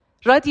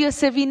رادیو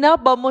سوینا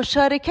با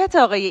مشارکت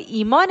آقای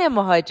ایمان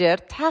مهاجر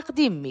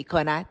تقدیم می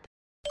کند.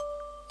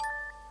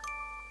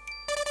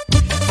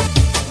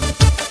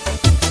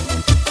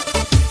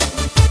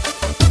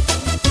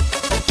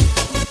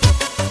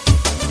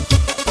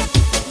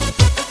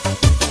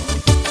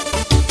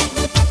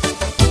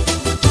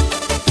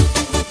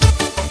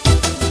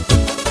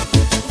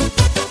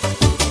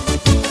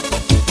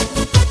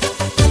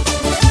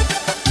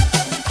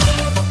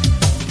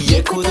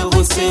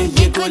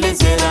 یه گل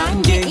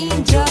زرنگ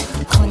اینجا،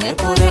 خونه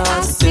پر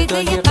از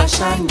صدای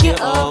قشنگ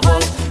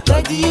آواز.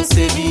 رادیو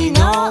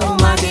سوینا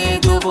اومده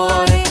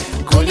دوباره،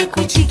 گل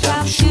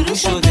کوچیکم شروع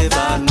شده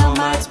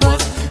برنامت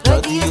باز.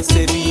 رادیو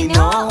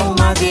سوینا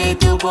اومده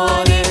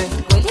دوباره،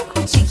 گل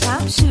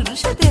کوچیکم شروع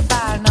شده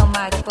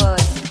برنامت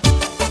باز.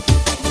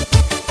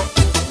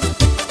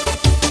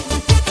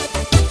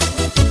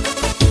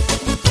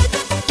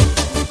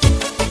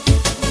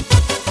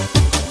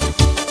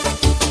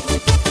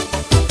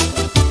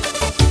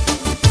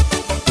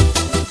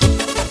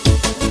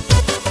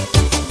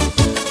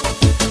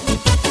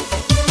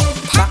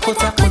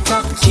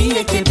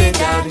 کیه که به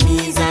در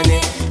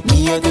میزنه،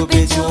 میاد و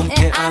به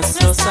جمعه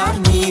عصر سر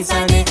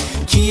میزنه.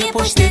 کیه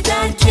پشت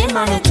در که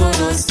منو تو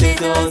رو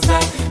صدا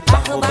زد،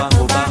 به و به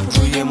و به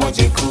روی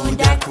موج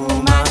کودک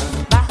اومد،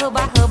 به و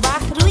به و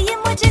به روی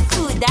موج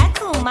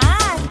کودک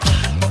اومد.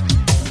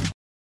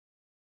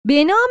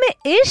 به نام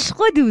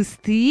عشق و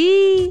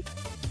دوستی.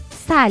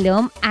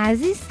 سلام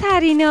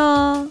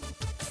عزیزترینا،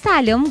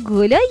 سلام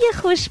گلای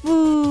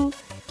خوشبو،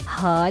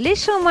 حال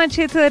شما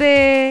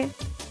چطوره؟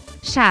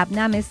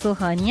 شبنم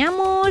سوهانی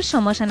و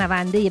شما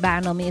شنونده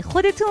برنامه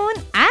خودتون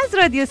از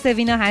رادیو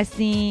سوینا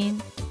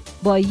هستین.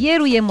 با یه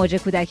روی موج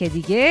کودک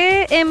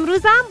دیگه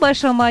امروزم با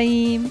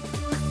شماییم.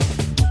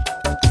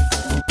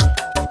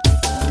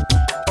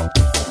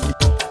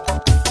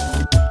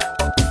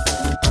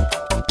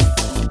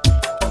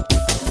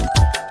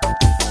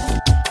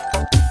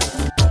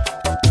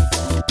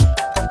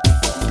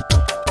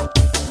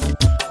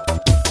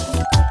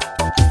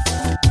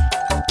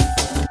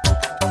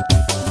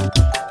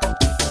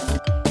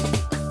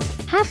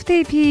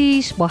 هفته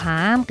پیش با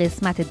هم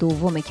قسمت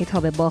دوم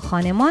کتاب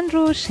باخانمان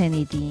رو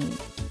شنیدیم.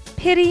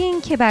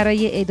 پرین که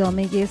برای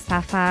ادامه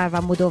سفر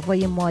و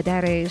مداوای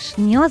مادرش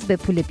نیاز به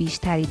پول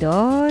بیشتری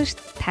داشت،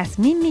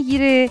 تصمیم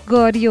میگیره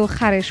گاری و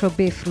خرش رو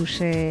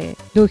بفروشه،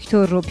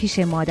 دکتر رو پیش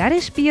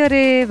مادرش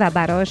بیاره و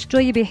براش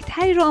جای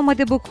بهتری رو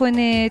آماده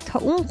بکنه تا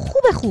اون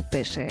خوب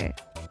بشه.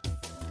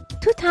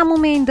 تو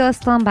تموم این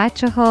داستان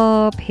بچه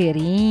ها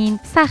پرین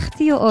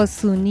سختی و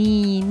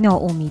آسونی،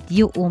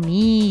 ناامیدی و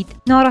امید،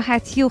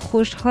 ناراحتی و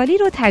خوشحالی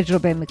رو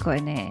تجربه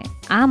میکنه.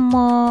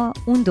 اما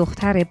اون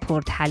دختر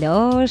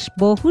پرتلاش،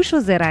 باهوش و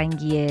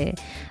زرنگیه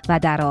و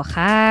در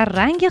آخر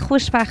رنگ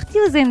خوشبختی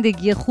و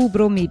زندگی خوب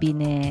رو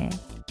میبینه.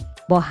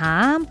 با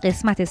هم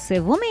قسمت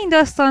سوم این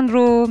داستان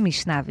رو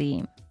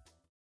میشنویم.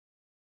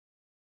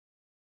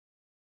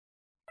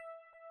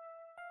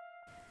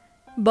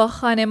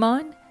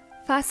 باخانمان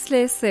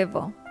فصل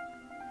سوم.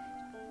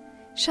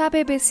 شب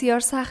بسیار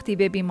سختی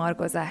به بیمار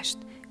گذشت.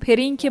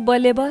 پرین که با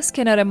لباس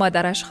کنار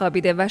مادرش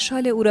خوابیده و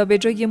شال او را به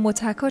جای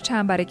متکا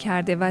چنبره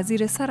کرده و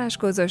زیر سرش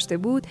گذاشته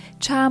بود،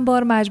 چند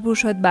بار مجبور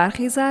شد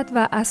برخیزد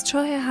و از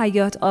چاه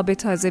حیات آب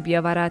تازه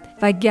بیاورد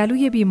و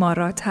گلوی بیمار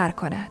را تر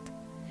کند.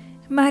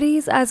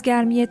 مریض از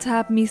گرمی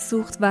تب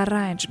میسوخت و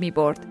رنج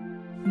میبرد.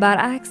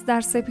 برعکس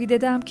در سپیده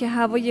دم که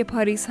هوای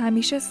پاریس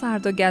همیشه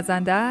سرد و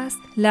گزنده است،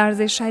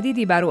 لرز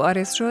شدیدی بر او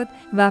عارض شد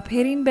و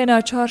پرین به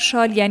ناچار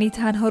شال، یعنی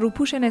تنها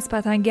روپوش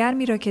نسبتاً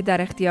گرمی را که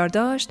در اختیار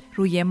داشت،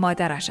 روی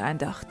مادرش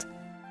انداخت.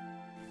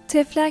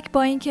 طفلک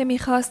با اینکه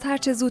می‌خواست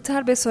هرچه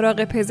زودتر به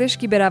سراغ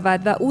پزشکی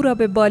برود و او را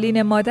به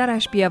بالین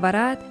مادرش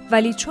بیاورد،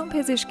 ولی چون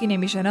پزشکی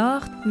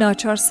نمی‌شناخت،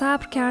 ناچار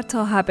صبر کرد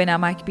تا حب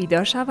نمک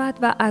بیدار شود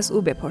و از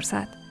او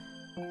بپرسد.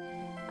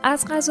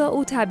 از قضا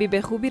او طبیب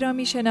خوبی را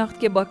می شناخت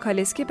که با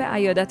کالسکه به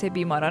عیادت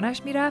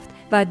بیمارانش می رفت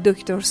و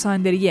دکتر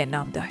ساندریه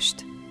نام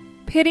داشت.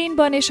 پرین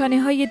با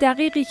نشانه های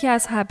دقیقی که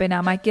از حب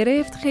نمک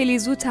گرفت خیلی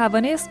زود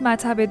توانست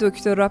مطب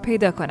دکتر را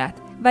پیدا کند،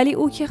 ولی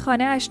او که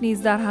خانه اش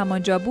نیز در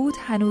همانجا بود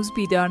هنوز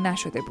بیدار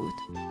نشده بود.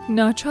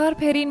 ناچار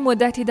پرین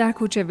مدتی در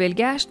کوچه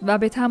ولگشت و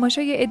به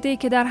تماشای عده‌ای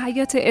که در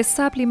حیاط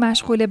استبلی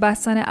مشغول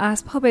بستن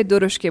اسب‌ها به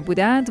درشکه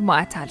بودند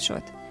معطل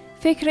شد.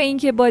 فکر این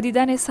که با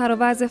دیدن سر و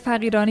وضع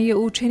فقیرانه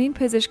او چنین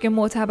پزشک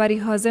معتبری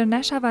حاضر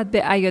نشود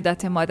به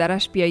عیادت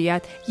مادرش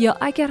بیاید، یا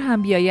اگر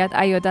هم بیاید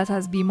عیادت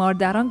از بیمار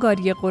در آن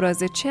گاری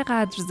قراضه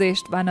چقدر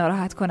زشت و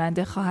ناراحت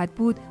کننده خواهد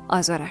بود،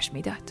 آزارش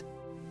میداد.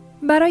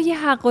 برای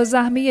حق و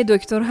زحمه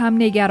دکتر هم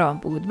نگران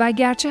بود و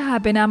گرچه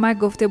حب نمک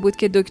گفته بود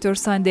که دکتر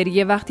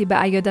ساندریه وقتی به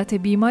عیادت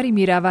بیماری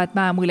می رود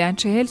معمولاً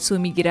 40 سو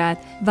می گیرد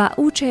و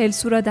او 40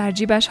 سو را در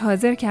جیبش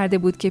حاضر کرده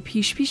بود که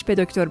پیش به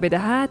دکتر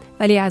بدهد،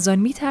 ولی از آن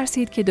می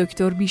ترسید که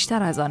دکتر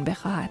بیشتر از آن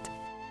بخواهد.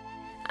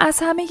 از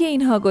همه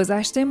اینها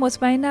گذشته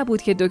مطمئن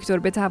نبود که دکتر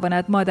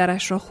بتواند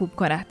مادرش را خوب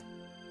کند.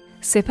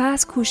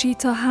 سپس کوشید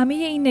تا همه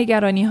این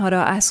نگرانی ها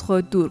را از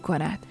خود دور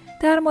کند.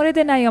 در مورد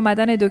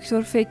نیامدن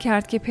دکتر فکر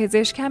کرد که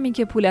پزشک همین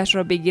که پولش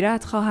را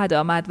بگیرد خواهد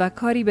آمد و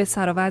کاری به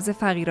سر و وضع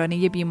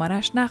فقیرانه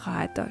بیمارش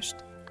نخواهد داشت.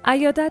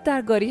 عیادت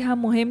در گاری هم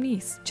مهم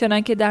نیست،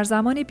 چنانکه در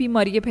زمان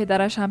بیماری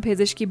پدرش هم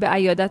پزشکی به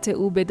عیادت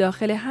او به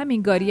داخل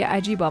همین گاری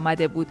عجیب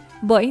آمده بود،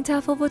 با این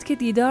تفاوت که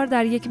دیدار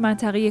در یک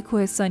منطقه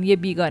کوهستانی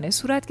بیگانه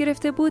صورت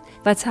گرفته بود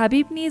و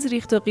طبیب نیز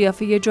ریخت و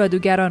قیافه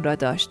جادوگران را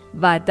داشت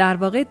و در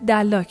واقع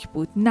دلاک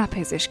بود، نه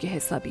پزشک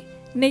حسابی.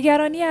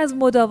 نگرانی از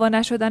مداوا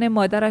نشدن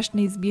مادرش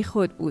نیز بی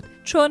خود بود،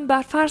 چون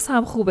بر فرض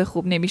هم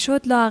خوب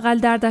نمیشد، لااقل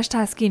دردش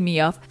تسکین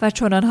می‌یافت و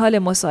چنان حال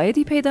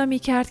مساعدی پیدا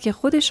می‌کرد که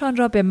خودشان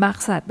را به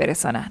مقصد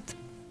برسانند.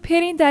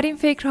 پرین در این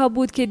فکرها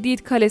بود که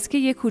دید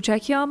کالسکه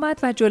کوچکی آمد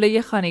و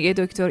جلوی خانه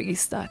دکتر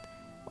ایستاد.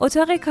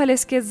 اتاق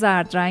کالسکه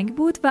زرد رنگ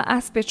بود و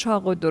اسب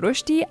چاق و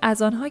درشتی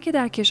از آنها که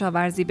در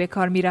کشاورزی به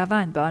کار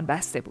می‌روند به آن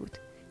بسته بود.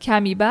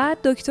 کمی بعد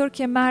دکتر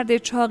که مرد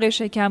چاق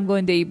شکم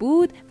گنده‌ای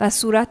بود و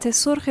صورت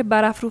سرخ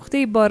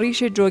برافروخته با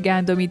ریش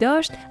جوگندمی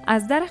داشت،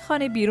 از در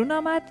خانه بیرون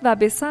آمد و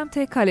به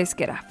سمت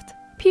کالسکه رفت.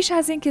 پیش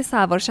از اینکه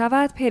سوار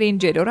شود، پرین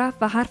جلو رفت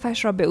و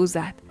حرفش را به او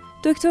زد.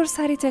 دکتر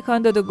سری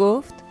تکان داد و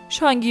گفت: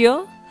 شانگیو؟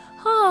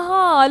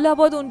 ها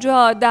لابد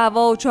اونجا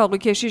دعوا و چاقو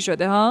کشی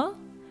شده ها؟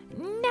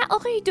 نه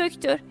آقای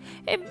دکتر،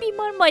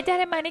 بیمار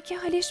مادر منه که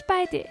حالش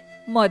بده.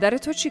 مادر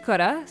تو چی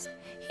کار است؟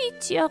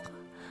 هیچی آقا،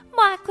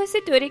 ما عکاس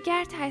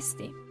دوره‌گرد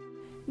هستیم.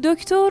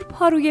 دکتر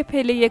پا روی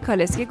پله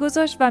کالسکه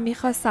گذاشت و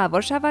میخواست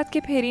سوار شود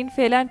که پرین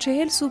فعلا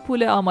 40 سو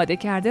پول آماده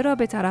کرده را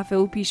به طرف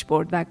او پیش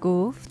برد و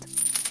گفت: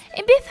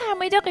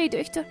 بفرمایید آقای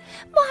دکتر،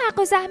 ما حق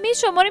و زحمه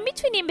شما رو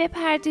میتونیم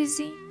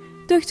بپردازیم.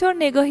 دکتر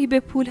نگاهی به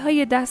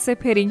پولهای دست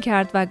پرین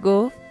کرد و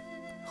گفت: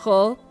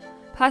 خب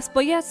پس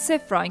باید 3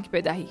 فرانک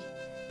بدهی.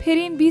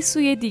 پرین 20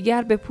 سوی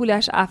دیگر به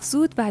پولش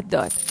افزود و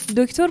داد.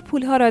 دکتر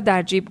پولها را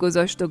در جیب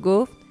گذاشت و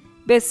گفت: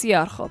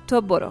 بسیار خوب،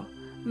 تو برو،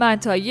 من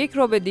تا 1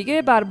 روبه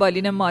دیگه بر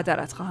بالین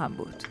مادرت خواهم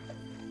بود.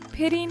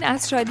 پرین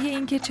از شادی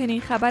اینکه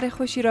چنین خبر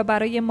خوشی را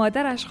برای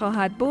مادرش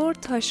خواهد برد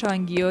تا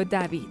شانگیو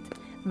دوید.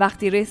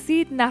 وقتی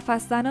رسید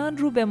نفس زنان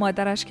رو به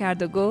مادرش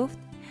کرد و گفت: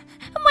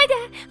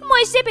 مادر،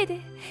 مژده بده،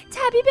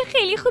 طبیب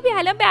خیلی خوبی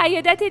الان به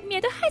عیادتت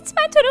میاد و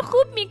حتما تو رو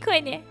خوب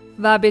میکنه.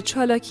 و به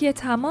چالاکی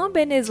تمام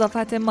به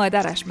نظافت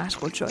مادرش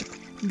مشغول شد.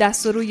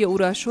 دست و روی او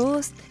را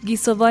شست،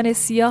 گیسوان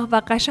سیاه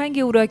و قشنگ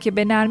او را که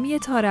به نرمی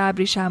تار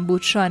ابریشم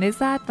بود شانه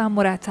زد و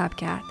مرتب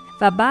کرد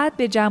و بعد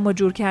به جمع و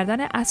جور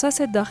کردن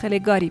اساس داخل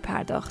گاری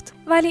پرداخت.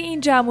 ولی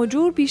این جمع و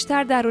جور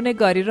بیشتر درون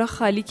گاری را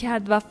خالی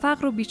کرد و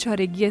فقر و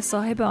بیچارگی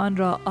صاحب آن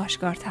را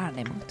آشکارتر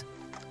نمود.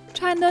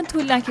 چندان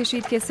طول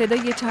نکشید که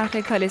صدای چرخ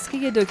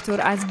کالسکه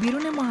دکتر از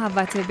بیرون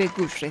محوطه به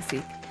گوش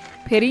رسید.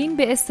 پرین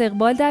به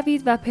استقبال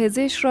دوید و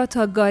پزشک را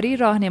تا گاری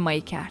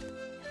راهنمایی کرد.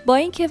 با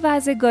اینکه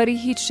وضع گاری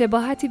هیچ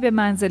شباهتی به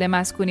منزل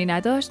مسکونی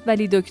نداشت،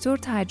 ولی دکتر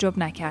تعجب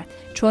نکرد،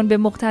 چون به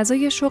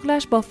مقتضای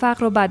شغلش با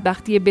فقر و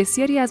بدبختی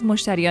بسیاری از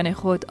مشتریان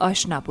خود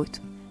آشنا بود.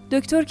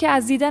 دکتر که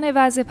از دیدن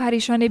وضع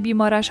پریشان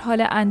بیمارش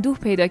حال اندوه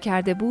پیدا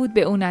کرده بود،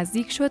 به او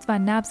نزدیک شد و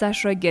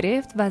نبضش را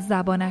گرفت و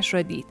زبانش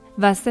را دید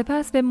و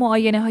سپس به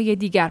معاینه‌های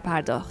دیگر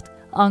پرداخت.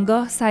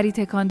 آنگاه سری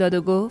تکان داد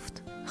و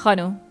گفت: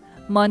 خانم،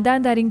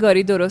 ماندن در این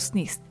گاری درست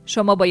نیست.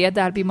 شما باید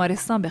در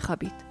بیمارستان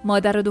بخوابید.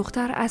 مادر و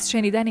دختر از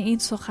شنیدن این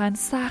سخن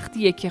سخت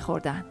یکه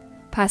خوردند.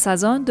 پس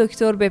از آن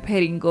دکتر به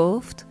پرین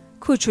گفت: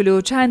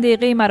 کوچولو، چند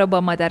دقیقه مرا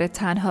با مادرت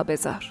تنها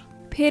بذار.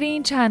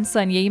 پرین چند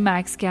ثانیه‌ای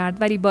مکث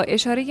کرد، ولی با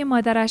اشاره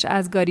مادرش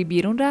از گاری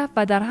بیرون رفت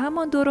و در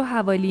همان دور و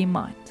حوالی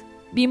ماند.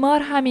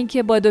 بیمار همین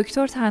که با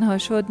دکتر تنها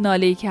شد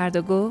ناله‌ای کرد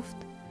و گفت: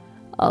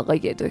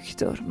 آقای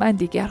دکتر، من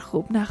دیگر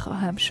خوب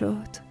نخواهم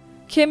شد.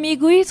 که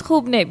میگویید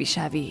خوب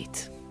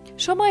نمیشوید.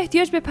 شما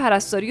احتیاج به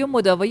پرستاری و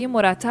مداوای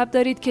مرتب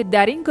دارید که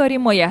در این گاری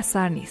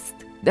میسر نیست.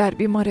 در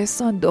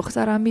بیمارستان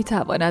دخترم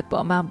میتواند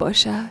با من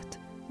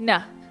باشد؟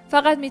 نه،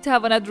 فقط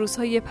میتواند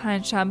روزهای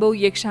 5 شنبه و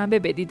 1 شنبه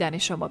به دیدن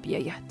شما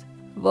بیاید.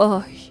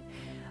 وای،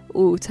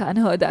 او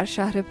تنها در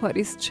شهر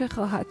پاریس چه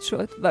خواهد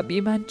شد و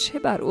بی من چه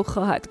بر او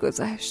خواهد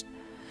گذشت؟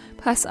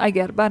 پس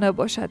اگر بنا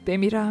باشد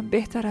بمیرم،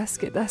 بهتر است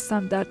که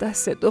دستم در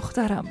دست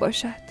دخترم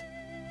باشد.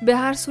 به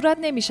هر صورت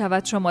نمی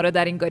شود شما را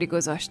در این گاری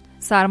گذاشت.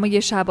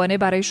 سرمای شبانه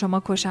برای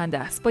شما کشنده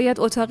است. باید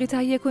اتاقی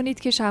تهیه کنید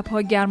که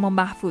شبها گرم و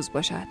محفوظ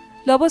باشد.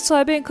 لابد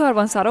صاحب این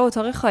کاروانسرا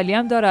اتاق خالی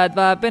هم دارد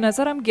و به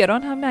نظرم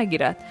گران هم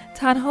نگیرد.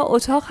 تنها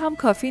اتاق هم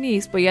کافی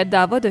نیست. باید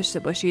دوا داشته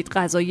باشید،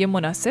 غذای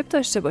مناسب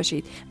داشته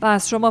باشید و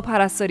از شما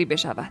پرستاری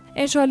بشود.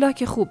 انشالله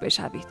که خوب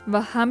بشوید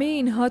و همه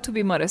اینها تو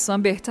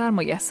بیمارستان بهتر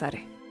میسره.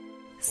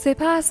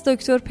 سپس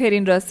دکتر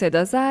پرین را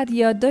صدا زد،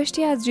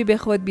 یادداشتی از جیب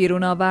خود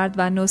بیرون آورد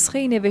و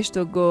نسخه‌ای نوشت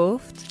و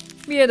گفت: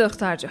 بیا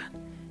دختر جان،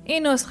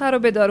 این نسخه رو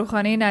به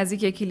داروخانه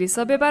نزدیک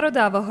کلیسا ببر و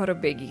دواها رو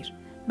بگیر.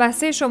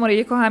 بسته شماره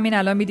 1 همین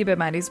الان میدی به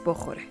مریض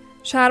بخوره.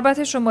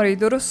 شربت شماره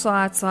 2 رو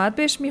ساعت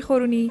بهش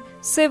میخورونی.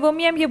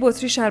 سومی هم یه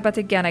بطری شربت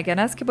گنگن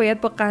است که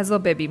باید با غذا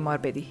به بیمار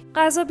بدی.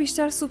 غذا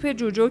بیشتر سوپ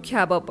جوجه و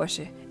کباب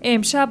باشه.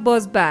 امشب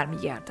باز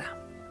برمیگردم.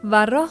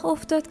 و راه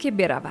افتاد که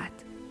برود.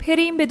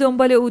 پرین به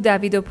دنبال او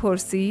دوید و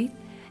پرسید: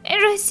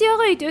 راستی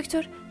آقای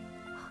دکتر،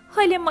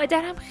 حال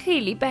مادرم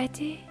خیلی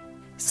بده.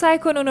 سعی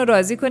کن اونو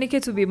راضی کنی که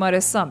تو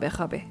بیمارستان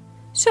بخوابه.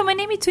 شما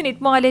نمیتونید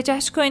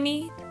معالجش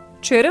کنید؟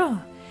 چرا؟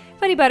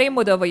 ولی برای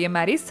مداوای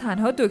مریض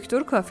تنها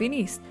دکتر کافی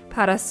نیست.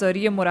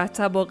 پرستاری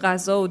مرتب و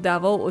غذا و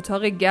دوا و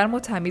اتاق گرم و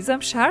تمیزم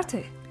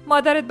شرطه.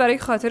 مادرت برای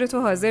خاطر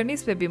تو حاضر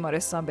نیست به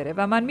بیمارستان بره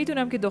و من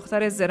میدونم که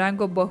دختر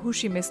زرنگ و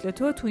باهوشی مثل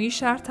تو این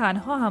شهر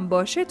تنها هم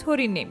باشه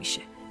طوری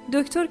نمیشه.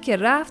 دکتر که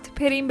رفت،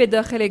 پرین به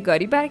داخل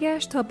گاری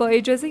برگشت تا با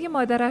اجازه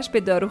مادرش به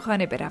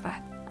داروخانه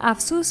برود.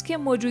 افسوس که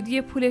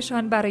موجودی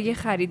پولشان برای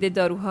خرید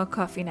داروها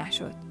کافی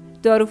نشد.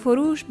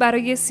 داروفروش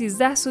برای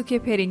 13 سو که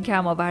پرین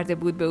کم آورده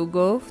بود به او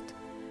گفت: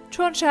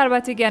 چون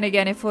شربت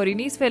گنگن فوری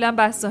نیست، فعلا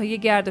بسته‌های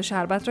گرد و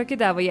شربت را که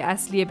دوای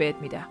اصلیه بهت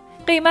میدم.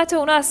 قیمت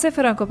اونا از 3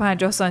 فرانک و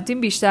 50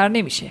 سانتیم بیشتر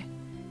نمیشه.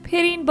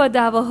 پرین با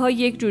دواها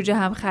یک جوجه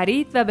هم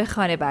خرید و به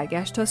خانه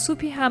برگشت تا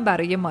سوپی هم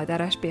برای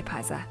مادرش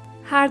بپزد.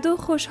 هر دو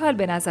خوشحال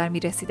به نظر می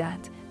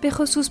رسیدند. به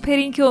خصوص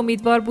پرین که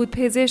امیدوار بود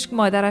پزشک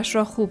مادرش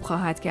را خوب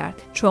خواهد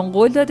کرد، چون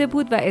قول داده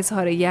بود و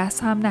اظهار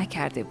یأس هم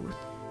نکرده بود.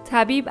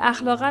 طبیب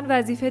اخلاقاً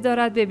وظیفه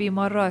دارد به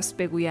بیمار راست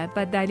بگوید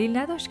و دلیل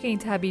نداشت که این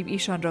طبیب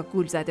ایشان را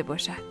گول زده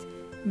باشد.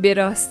 به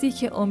راستی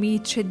که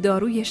امید چه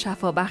داروی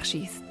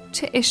شفابخشی است،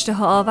 چه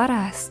اشتها آور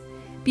است.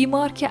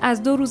 بیمار که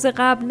از 2 روز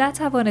قبل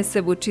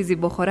نتوانسته بود چیزی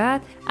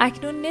بخورد،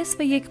 اکنون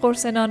نصف یک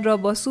قرص نان را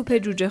با سوپ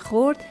جوجه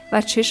خورد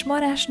و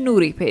چشمانش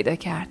نوری پیدا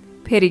کرد.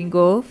 پرین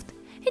گفت: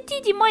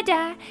 دیدی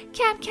مادر،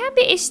 کم کم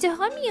به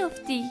اشتها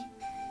میافتی.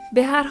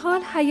 به هر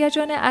حال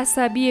هیجان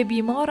عصبی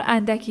بیمار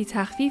اندکی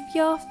تخفیف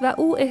یافت و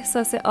او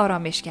احساس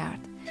آرامش کرد.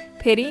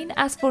 پرین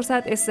از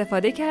فرصت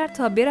استفاده کرد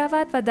تا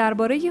برود و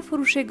درباره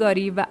فروش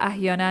گاری و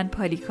احیالاً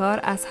پالیکار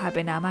از حب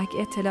نمک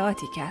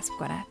اطلاعاتی کسب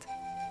کند.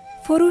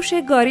 فروش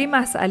گاری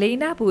مسئله‌ای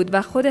نبود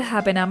و خود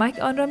حب نمک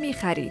آن را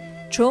می‌خرید،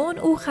 چون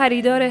او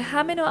خریدار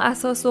همه نوع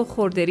اساس و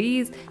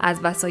خردریز از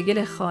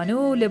وسایل خانه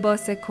و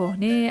لباس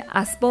کهنه،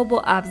 اسباب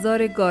و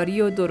ابزار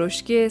گاری و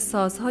درشکه،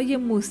 سازهای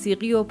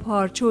موسیقی و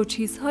پارچه و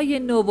چیزهای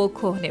نو و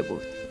کهنه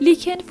بود.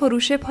 لیکن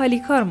فروش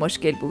پالیکار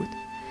مشکل بود.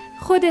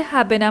 خود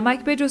حب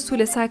نمک به جز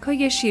توله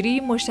سگ‌های شیری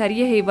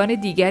مشتری حیوان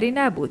دیگری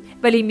نبود،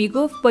 ولی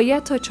میگفت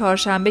باید تا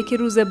چهارشنبه که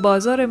روز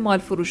بازار مال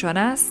فروشان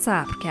است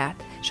صبر کرد.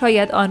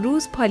 شاید آن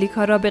روز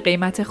پالیکار را به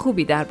قیمت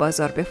خوبی در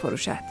بازار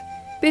بفروشد.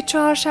 به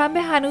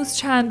چهارشنبه هنوز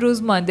چند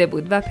روز مانده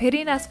بود و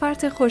پرین از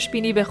فرط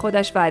خوشبینی به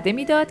خودش وعده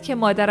میداد که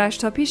مادرش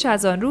تا پیش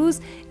از آن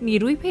روز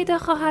نیروی پیدا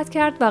خواهد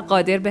کرد و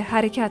قادر به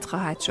حرکت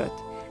خواهد شد.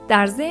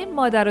 در ضمن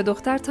مادر و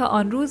دختر تا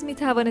آن روز می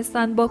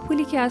توانستند با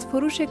پولی که از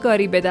فروش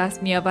گاری به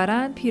دست می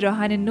آورند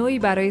پیراهن نوعی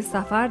برای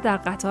سفر در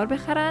قطار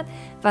بخرند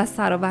و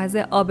سر و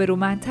وضع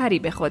آبرومندتری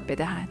به خود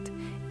بدهند.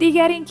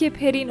 دیگر اینکه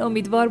پرین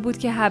امیدوار بود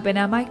که حب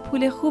نمک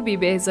پول خوبی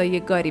به ازای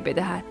گاری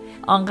بدهد،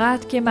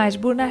 آنقدر که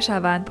مجبور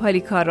نشوند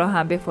پالیکار را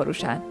هم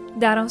بفروشند.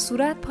 در آن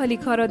صورت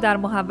پالیکار را در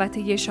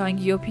محوطه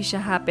شانگی و پیش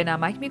حب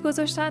نمک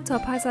می‌گذاشتند تا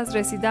پس از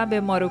رسیدن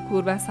به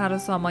ماروکور و سر و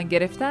سامان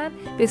گرفتن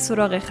به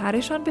سراغ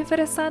خرشان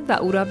بفرستند و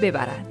او را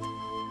ببرند.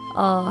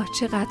 آه،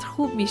 چقدر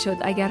خوب میشد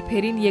اگر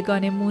پرین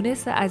یگانه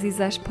مونس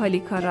عزیزش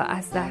پالیکار را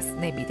از دست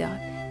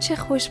نمیداد. چه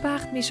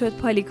خوشبخت میشد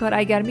پالیکار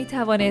اگر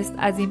میتوانست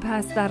از این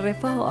پس در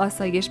رفاه و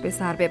آسایش به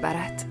سر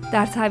ببرد،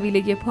 در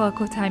طویله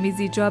پاک و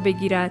تمیزی جا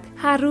بگیرد،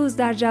 هر روز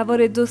در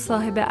جوار 2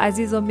 صاحب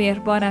عزیز و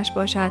مهربانش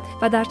باشد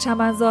و در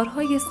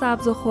چمنزارهای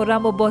سبز و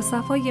خرم و با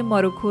صفای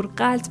ماروکور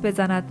غلط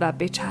بزند و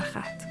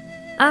بچرخد.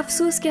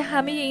 افسوس که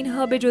همه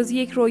اینها به جز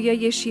یک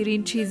رویای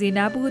شیرین چیزی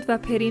نبود و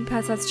پرین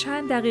پس از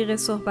چند دقیقه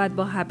صحبت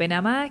با حب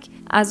نمک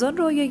از آن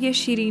رویای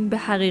شیرین به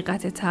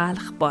حقیقت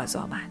تلخ باز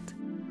آمد.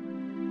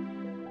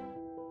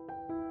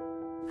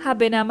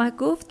 حب نمک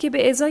گفت که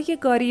به ازای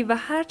گاری و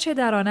هر چه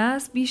در آن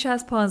است بیش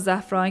از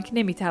 15 فرانک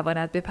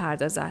نمیتواند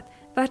بپردازد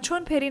و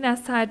چون پرین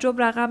از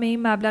تعجب رقم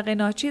این مبلغ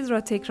ناچیز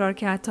را تکرار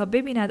کرد تا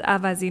ببیند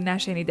عوضی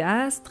نشنیده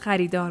است،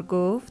 خریدار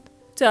گفت: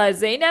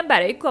 تازه اینم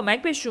برای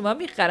کمک به شما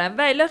میخرم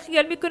و الا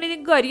خیال میکنید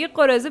این گاری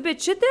قراضه به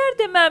چه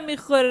درد من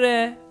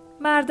میخوره؟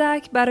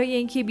 مردک برای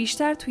اینکه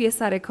بیشتر توی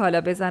سر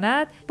کالا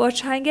بزند با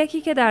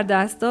چنگکی که در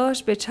دست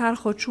داشت به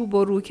چرخ و چوب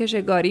و روکش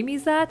گاری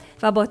میزد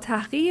و با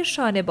تحقیر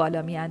شانه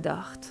بالا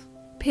میانداخت.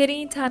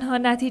 پرین تنها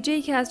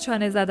نتیجه‌ای که از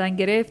چانه زدن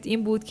گرفت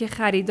این بود که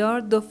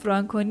خریدار 2.5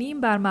 فرانک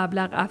بر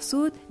مبلغ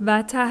افزود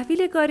و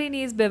تحویل گاری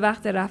نیز به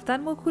وقت رفتن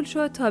موکول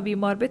شد تا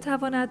بیمار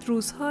بتواند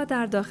روزها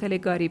در داخل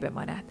گاری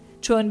بماند،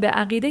 چون به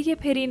عقیده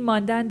پرین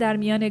ماندن در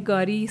میان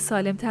گاری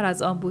سالمتر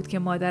از آن بود که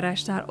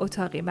مادرش در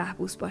اتاقی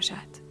محبوس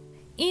باشد.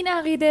 این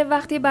عقیده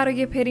وقتی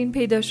برای پرین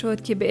پیدا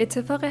شد که به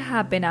اتفاق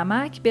حب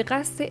نمک به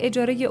قصد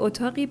اجاره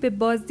اتاقی به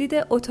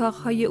بازدید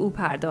اتاقهای او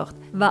پرداخت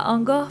و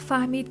آنگاه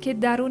فهمید که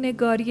درون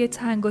گاری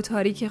تنگ و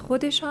تاریک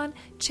خودشان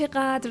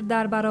چقدر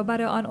در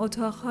برابر آن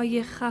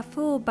اتاقهای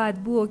خفه و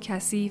بدبو و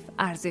کثیف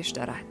ارزش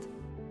دارد.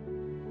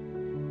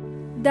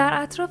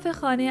 در اطراف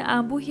خانه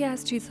انبوهی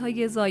از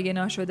چیزهای ضایع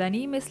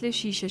ناشدنی مثل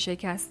شیشه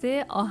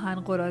شکسته، آهن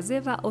قراضه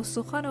و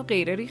استخوان و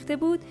غیره ریخته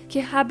بود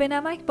که حب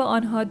نمک با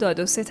آنها داد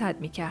و ستد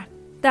می‌کرد.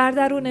 در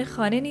درون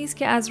خانه نیز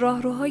که از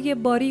راهروهای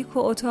باریک و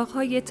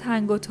اتاقهای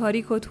تنگ و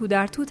تاریک و تو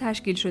در تو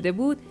تشکیل شده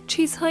بود،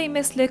 چیزهایی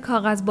مثل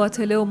کاغذ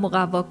باطله و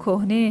مقوا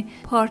کهنه،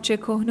 پارچه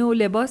کهنه و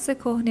لباس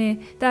کهنه،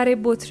 در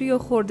بطری و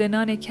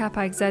خوردنان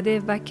کپک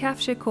زده و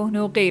کفش کهنه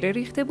و غیره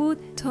ریخته بود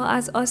تا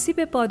از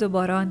آسیب باد و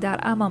باران در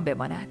امان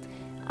بماند.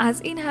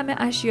 از این همه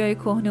اشیای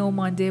کهنه و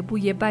مانده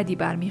بوی بدی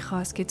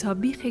برمیخواست که تا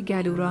بیخ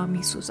گلو را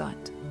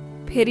میسوزاند.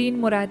 پرین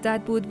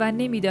مردد بود و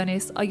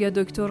نمیدانست آیا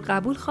دکتر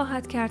قبول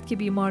خواهد کرد که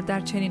بیمار در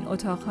چنین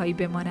اتاقهایی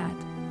بماند.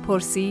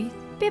 پرسید: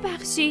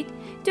 ببخشید،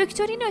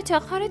 دکتر این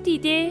اتاقها رو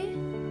دیده؟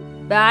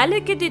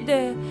 بله که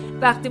دیده.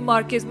 وقتی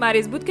مارکز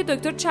مریض بود که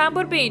دکتر چند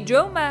بار به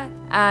اینجا اومد.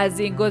 از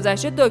این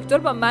گذشته دکتر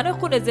با من و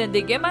خونه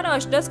زندگی من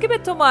آشناست که به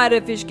تو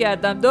معرفیش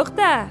کردم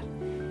دختر.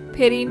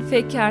 پرین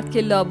فکر کرد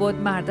که لابد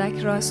مردک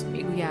راست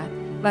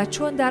میگوید و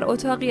چون در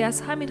اتاقی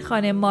از همین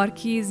خانه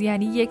مارکیز،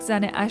 یعنی یک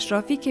زن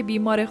اشرافی که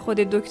بیمار خود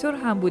دکتر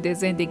هم بوده،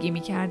 زندگی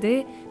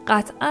می‌کرده،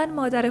 قطعاً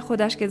مادر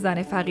خودش که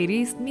زن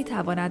فقیری است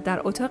می‌تواند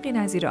در اتاقی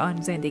نظیر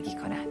آن زندگی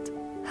کند.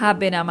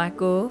 حب نمک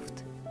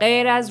گفت: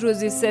 غیر از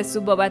روزی 3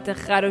 سو بابت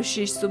خر و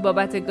 6 سو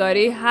بابت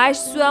گاری،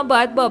 8 سو هم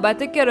باید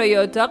بابت کرایه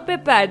اتاق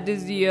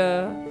بپردازی.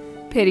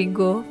 پرین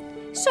گفت: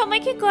 شما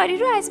که گاری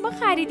رو از ما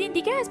خریدین،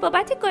 دیگه از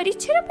بابت گاری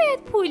چرا باید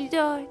پول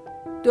داد؟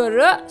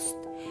 درست،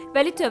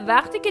 ولی تا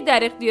وقتی که در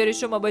اختیار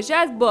شما باشه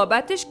از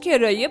بابتش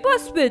کرایه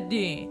باز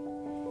بدین.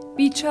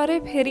 بیچاره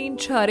پرین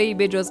چاره‌ای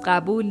به جز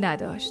قبول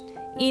نداشت.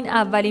 این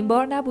اولین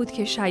بار نبود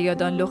که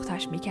شیادان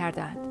لختش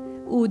می‌کردند.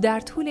 او در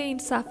طول این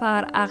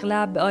سفر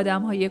اغلب به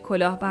آدم‌های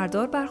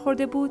کلاهبردار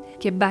برخورده بود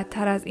که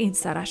بدتر از این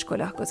سرش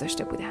کلاه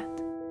گذاشته بودند.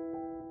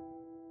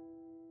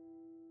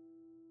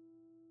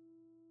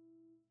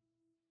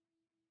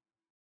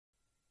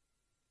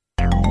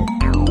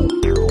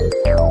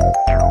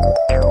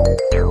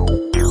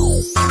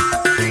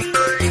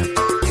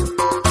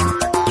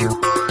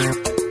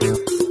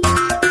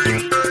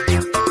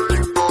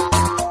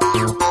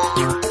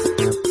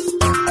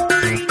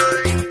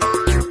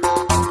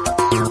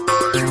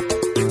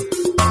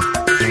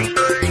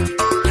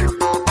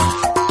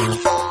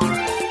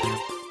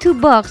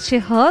 باغچه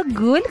ها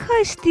گل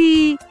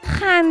کاشتی،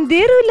 خنده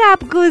رو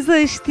لب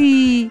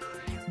گذاشتی،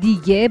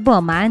 دیگه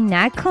با من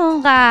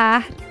نکن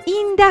قهر،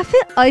 این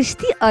دفعه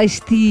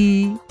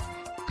آشتی.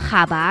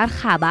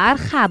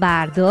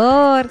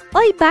 خبردار،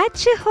 آی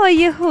بچه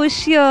های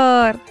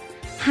هوشیار،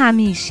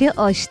 همیشه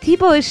آشتی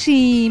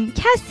باشیم،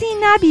 کسی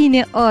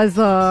نبینه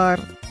آزار.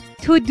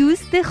 تو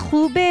دوست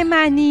خوب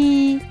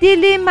منی،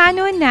 دل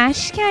منو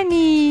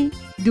نشکنی،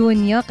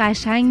 دنیا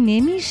قشنگ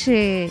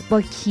نمیشه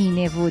با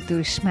کینه و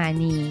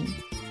دشمنی.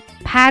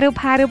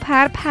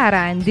 پر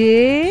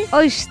پرنده،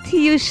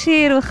 آشتی و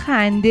شعر و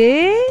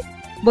خنده،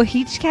 با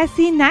هیچ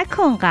کسی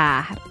نکن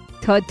قهر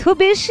تا تو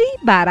بشی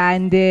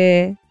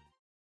برنده.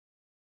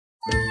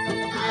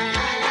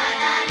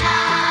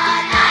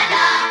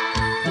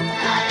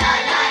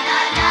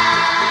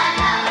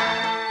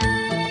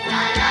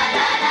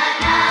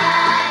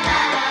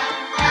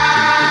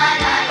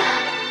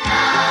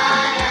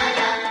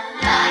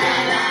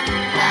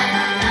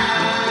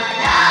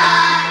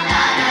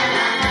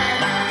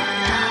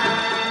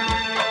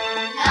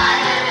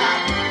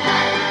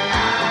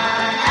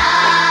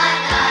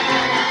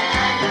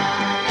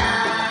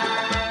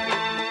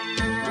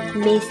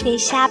 مثل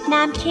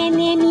شبنم که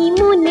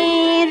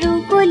نمیمونه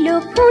رو گل و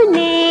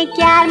پونه،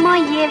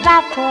 گرمای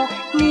وفا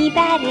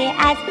میبره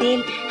از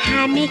دل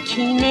همه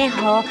کینه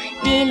ها،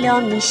 دلا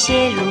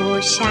میشه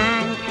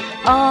روشن.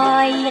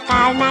 آی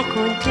قر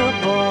نکن تو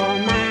با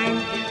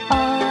من،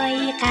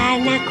 آی قر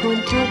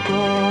نکن تو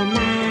با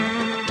من.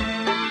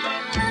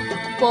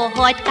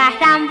 باهات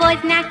قهرم باز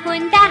نکن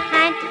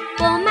دهن،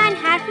 با من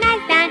حرف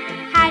نزن،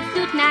 هر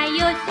سود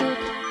نیاسود،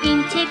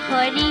 این چه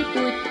کاری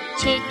بود،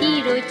 چه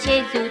دیر و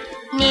چه زود،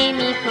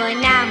 نمی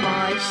کنم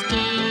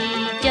آشتی،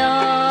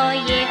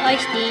 جای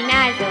آشتی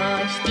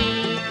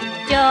نذاشتی،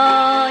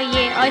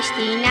 جای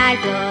آشتی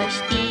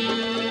نذاشتی.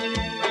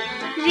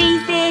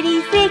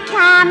 ریزه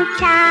کم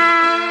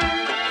کم،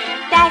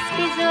 دست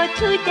بذار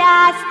تو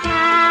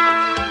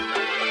دستم،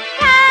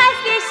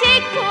 دست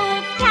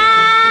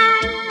شکفتم،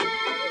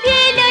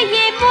 دلای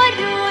ما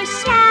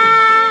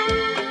روشن.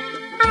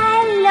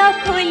 الله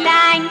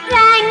کلنگ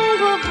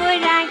رنگ و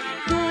برنگ،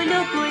 گل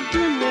و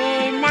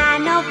گلدونه،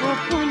 نعنا و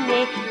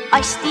پونه،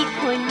 آشتی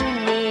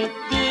کنونه،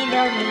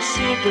 دلا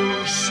میشه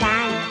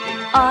روشن.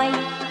 آی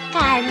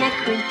قر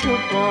نکن تو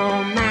با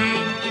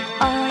من،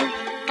 آی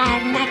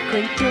قر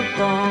نکن تو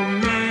با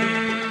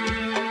من.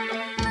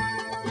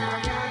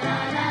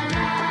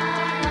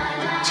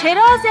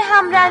 چرا ز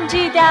هم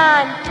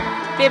رنجیدن،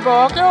 به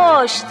باغ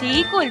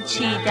آشتی گل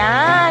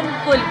چیدن،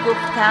 گل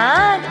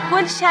گفتن،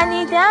 گل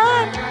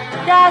شنیدن،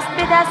 دست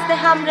به دست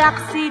هم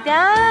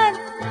رقصیدن.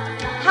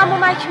 همو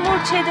مکمور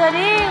چه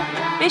داره،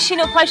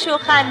 بشین و پاشو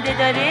خنده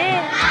داره.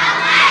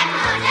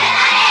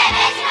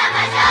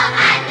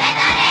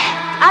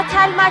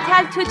 اتل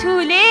متل تو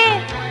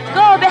طوله،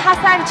 گاب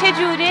حسن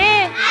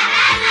چجوره.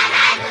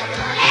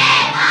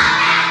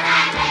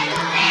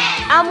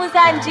 امو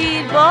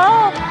زنجیر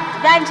باب،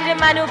 زنجیر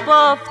منو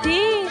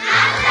بافتی.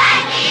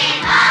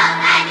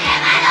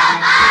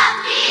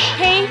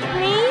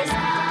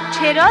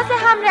 چرا ز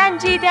هم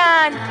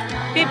رنجیدن؟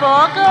 به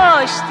باغ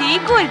آشتی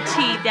گل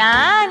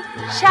چیدن،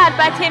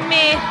 شربت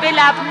مهر به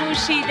لب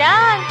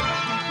نوشیدن.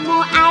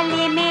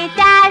 معلم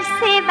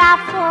درس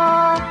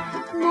وفا،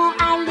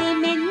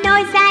 معلم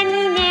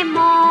نازنین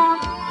ما،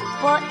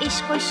 با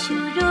عشق و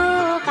شور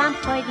و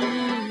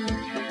غمخواری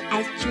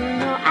از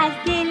جون و از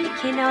دل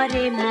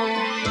کنار ما.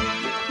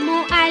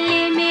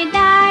 معلم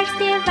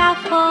درس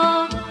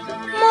وفا،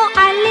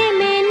 معلم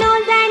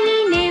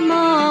نازنین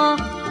ما،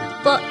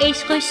 با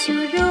عشق و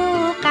شور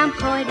و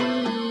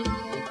غمخواری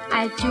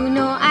از جون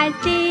و از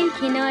دل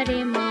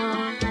کنار ما.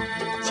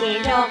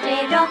 چراغ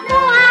راه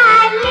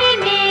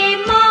معلم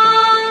ما،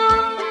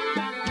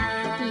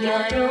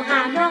 یار و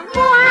همراه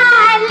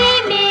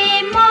معلم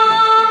ما.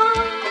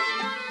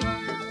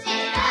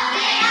 چراغ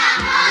راه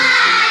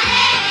معلم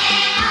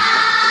ما،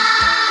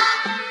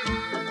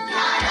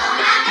 یار و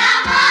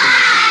همراه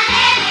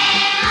معلم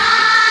ما.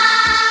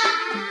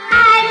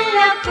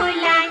 الا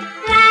بلند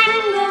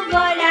رنگ و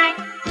بارنگ،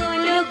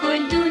 گل و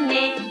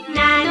گلدونه،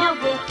 نعنا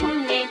و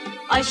خونه،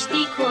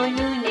 آشتی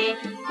کنونه،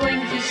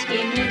 گنجیش که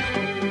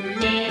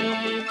میخونه.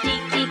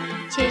 تیک تیک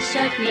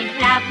چشات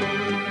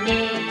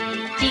مهربونه،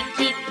 تیک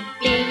تیک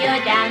به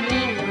یادم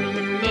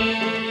میمونه.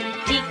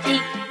 تیک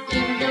تیک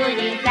این دور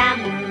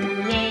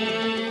زمونه،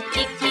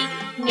 تیک تیک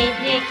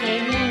مهره که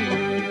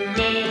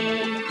میمونه.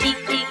 تیک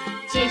تیک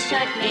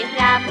چشات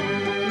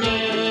مهربونه،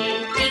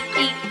 تیک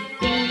تیک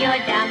به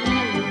یادم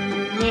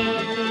میمونه.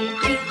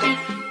 تیک تیک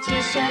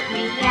چشات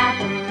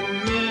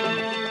مهربونه،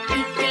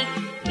 تیک تیک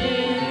به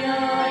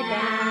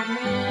یادم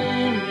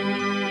میمونه.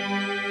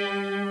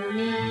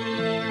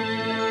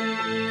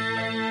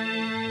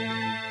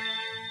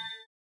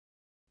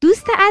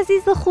 دوست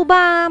عزیز و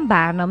خوبم،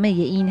 برنامه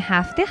این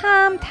هفته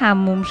هم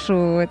تموم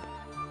شد.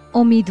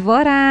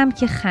 امیدوارم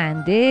که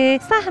خنده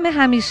سهم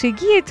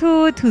همیشگی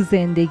تو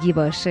زندگی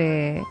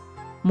باشه.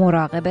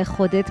 مراقب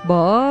خودت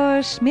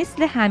باش.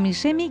 مثل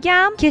همیشه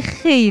میگم که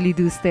خیلی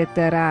دوستت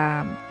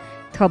دارم.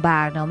 تا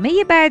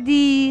برنامه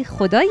بعدی،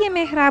 خدای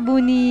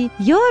مهربونی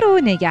یار و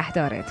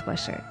نگهدارت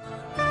باشه.